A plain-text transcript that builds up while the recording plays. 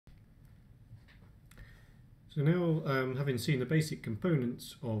So now, having seen the basic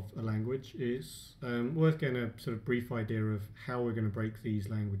components of a language, it's worth getting a sort of brief idea of how we're going to break these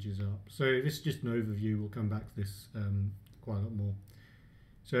languages up. So this is just an overview. We'll come back to this quite a lot more.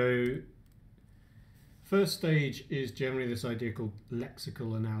 So first stage is generally this idea called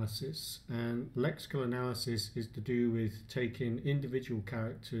lexical analysis. And lexical analysis is to do with taking individual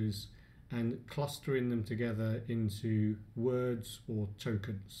characters and clustering them together into words or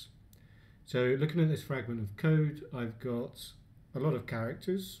tokens. So looking at this fragment of code, I've got a lot of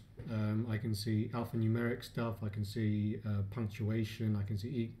characters. I can see alphanumeric stuff, I can see punctuation, I can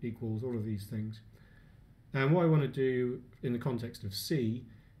see equals, all of these things. And what I want to do in the context of C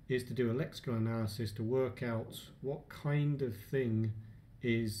is to do a lexical analysis to work out what kind of thing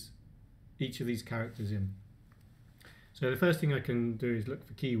is each of these characters in. So the first thing I can do is look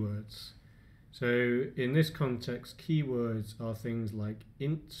for keywords. So in this context, keywords are things like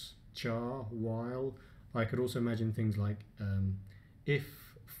int, char, while. I could also imagine things like if,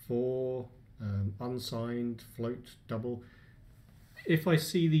 for, unsigned, float, double. If I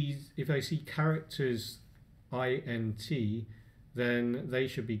see characters int, then they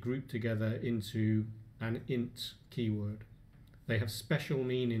should be grouped together into an int keyword. They have special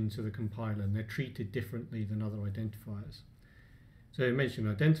meaning to the compiler and they're treated differently than other identifiers. So I mentioned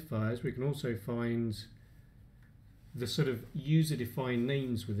identifiers, we can also find the sort of user-defined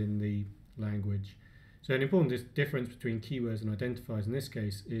names within the language. So an important difference between keywords and identifiers in this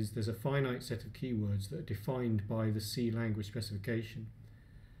case is there's a finite set of keywords that are defined by the C language specification.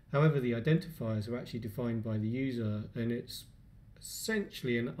 However, the identifiers are actually defined by the user, and it's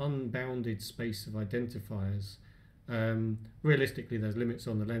essentially an unbounded space of identifiers. Realistically, there's limits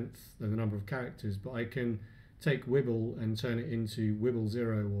on the length and the number of characters, but I can take Wibble and turn it into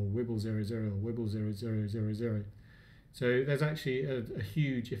Wibble0 or Wibble00 or Wibble0000. So there's actually a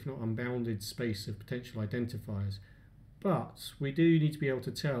huge, if not unbounded, space of potential identifiers. But we do need to be able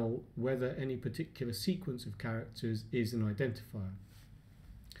to tell whether any particular sequence of characters is an identifier.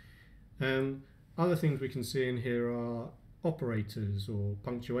 Other things we can see in here are operators, or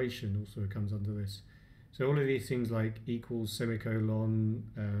punctuation also comes under this. So all of these things like equals,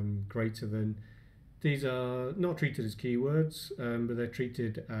 semicolon, greater than, these are not treated as keywords, but they're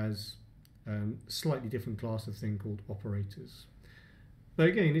treated as slightly different class of thing called operators. But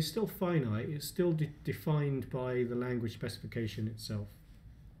again, it's still finite, it's still defined by the language specification itself.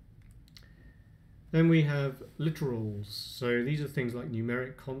 Then we have literals. So these are things like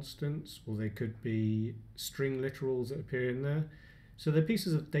numeric constants, or they could be string literals that appear in there. So they're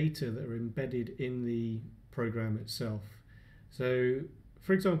pieces of data that are embedded in the program itself. So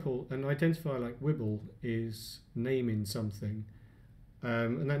for example, an identifier like Wibble is naming something.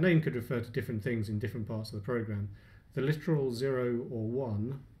 And that name could refer to different things in different parts of the program. The literal 0 or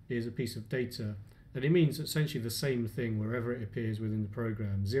 1 is a piece of data, and it means essentially the same thing wherever it appears within the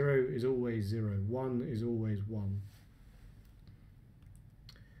program. 0 is always 0, 1 is always 1.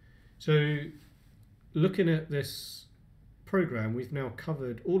 So looking at this program, we've now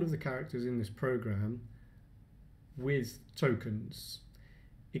covered all of the characters in this program with tokens,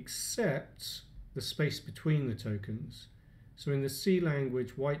 except the space between the tokens. So in the C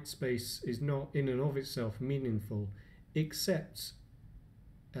language, white space is not in and of itself meaningful, except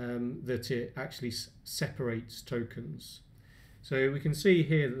that it actually separates tokens. So we can see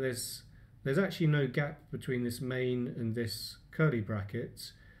here that there's actually no gap between this main and this curly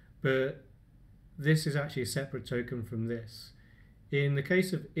bracket, but this is actually a separate token from this. In the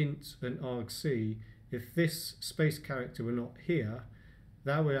case of int and argc, if this space character were not here,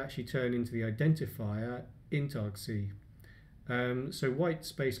 that would actually turn into the identifier int argc. So white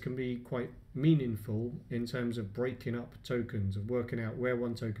space can be quite meaningful in terms of breaking up tokens, of working out where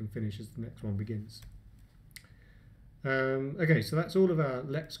one token finishes, the next one begins. Okay, so that's all of our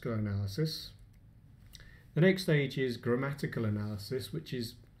lexical analysis. The next stage is grammatical analysis, which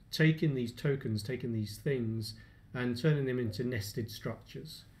is taking these tokens, taking these things, and turning them into nested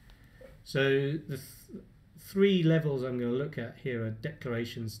structures. So the three levels I'm going to look at here are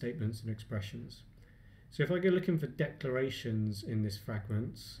declarations, statements, and expressions. So if I go looking for declarations in this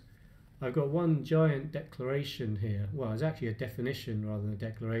fragment, I've got one giant declaration here. Well, it's actually a definition rather than a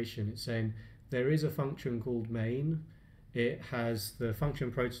declaration. It's saying there is a function called main. It has the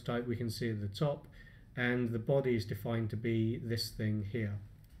function prototype we can see at the top, and the body is defined to be this thing here.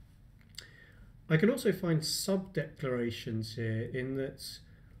 I can also find sub-declarations here in that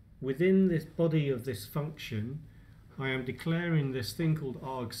within this body of this function, I am declaring this thing called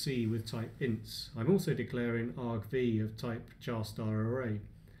argc with type ints. I'm also declaring argv of type char star array.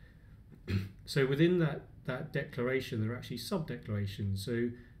 So within that declaration, there are actually sub-declarations. So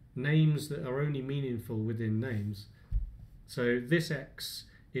names that are only meaningful within names. So this x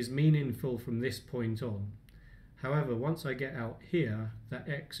is meaningful from this point on. However, once I get out here, that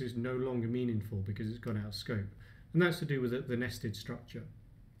x is no longer meaningful because it's gone out of scope. And that's to do with the nested structure.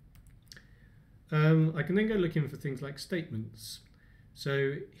 I can then go looking for things like statements.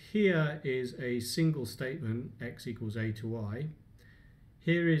 So here is a single statement, x equals a to y.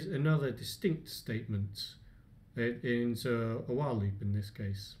 Here is another distinct statement, into a while loop in this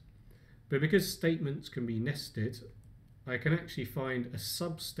case. But because statements can be nested, I can actually find a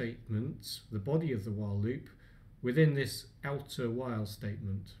substatement, the body of the while loop, within this outer while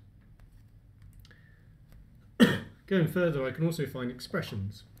statement. Going further, I can also find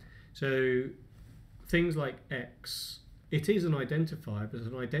expressions. So things like x, it is an identifier, but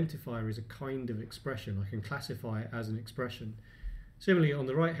an identifier is a kind of expression. I can classify it as an expression. Similarly, on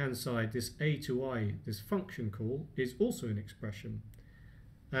the right hand side, this a to y, this function call, is also an expression.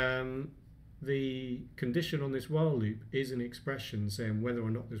 The condition on this while loop is an expression saying whether or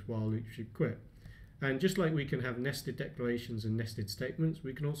not this while loop should quit. And just like we can have nested declarations and nested statements,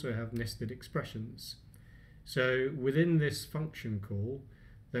 we can also have nested expressions. So within this function call,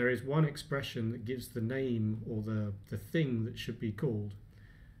 there is one expression that gives the name or the thing that should be called.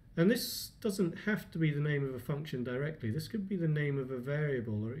 And this doesn't have to be the name of a function directly. This could be the name of a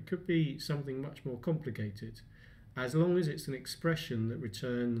variable, or it could be something much more complicated, as long as it's an expression that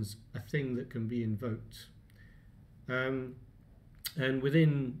returns a thing that can be invoked. And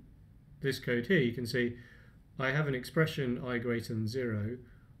within this code here, you can see I have an expression I greater than 0.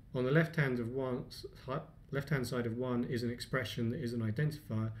 On the left hand side of 1 is an expression that is an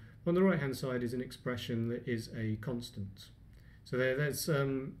identifier. On the right hand side is an expression that is a constant. So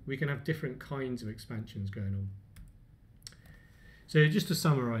we can have different kinds of expansions going on. So just to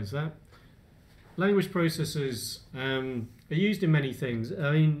summarize that, language processors are used in many things.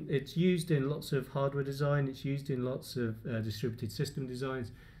 I mean, it's used in lots of hardware design, it's used in lots of distributed system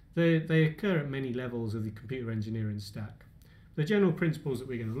designs. They occur at many levels of the computer engineering stack. The general principles that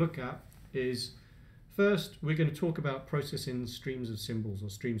we're going to look at is, first, we're going to talk about processing streams of symbols or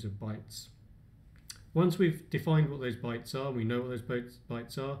streams of bytes. Once we've defined what those bytes are, we know what those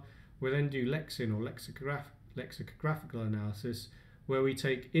bytes are, we'll then do lexing or lexicographical analysis, where we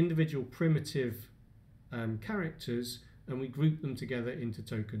take individual primitive characters and we group them together into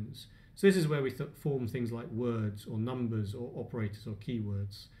tokens. So this is where we form things like words or numbers or operators or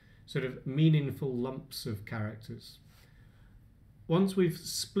keywords, sort of meaningful lumps of characters. Once we've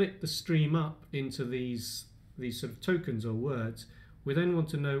split the stream up into these sort of tokens or words, we then want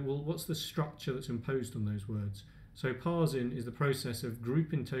to know, well, what's the structure that's imposed on those words? So parsing is the process of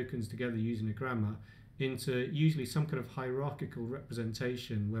grouping tokens together using a grammar into usually some kind of hierarchical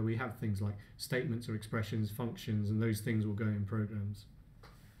representation where we have things like statements or expressions, functions, and those things will go in programs.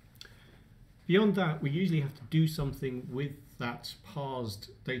 Beyond that, we usually have to do something with that parsed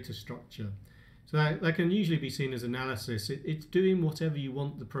data structure. So that can usually be seen as analysis. It's doing whatever you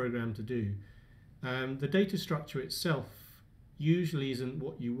want the program to do. The data structure itself usually isn't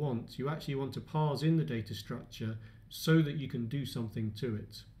what you want. You actually want to parse in the data structure so that you can do something to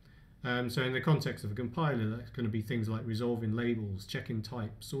it. So in the context of a compiler, that's going to be things like resolving labels, checking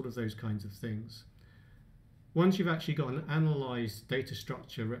types, all of those kinds of things. Once you've actually got an analysed data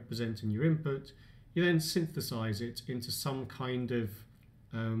structure representing your input, you then synthesize it into some kind of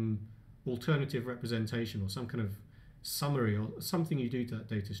alternative representation or some kind of summary or something you do to that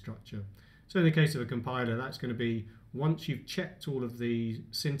data structure. So in the case of a compiler, that's going to be, once you've checked all of the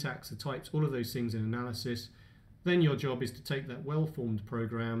syntax, the types, all of those things in analysis, then your job is to take that well-formed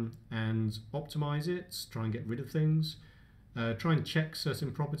program and optimize it, try and get rid of things, try and check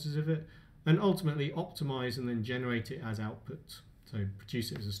certain properties of it, and ultimately optimize and then generate it as output. So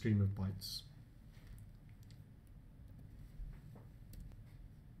produce it as a stream of bytes.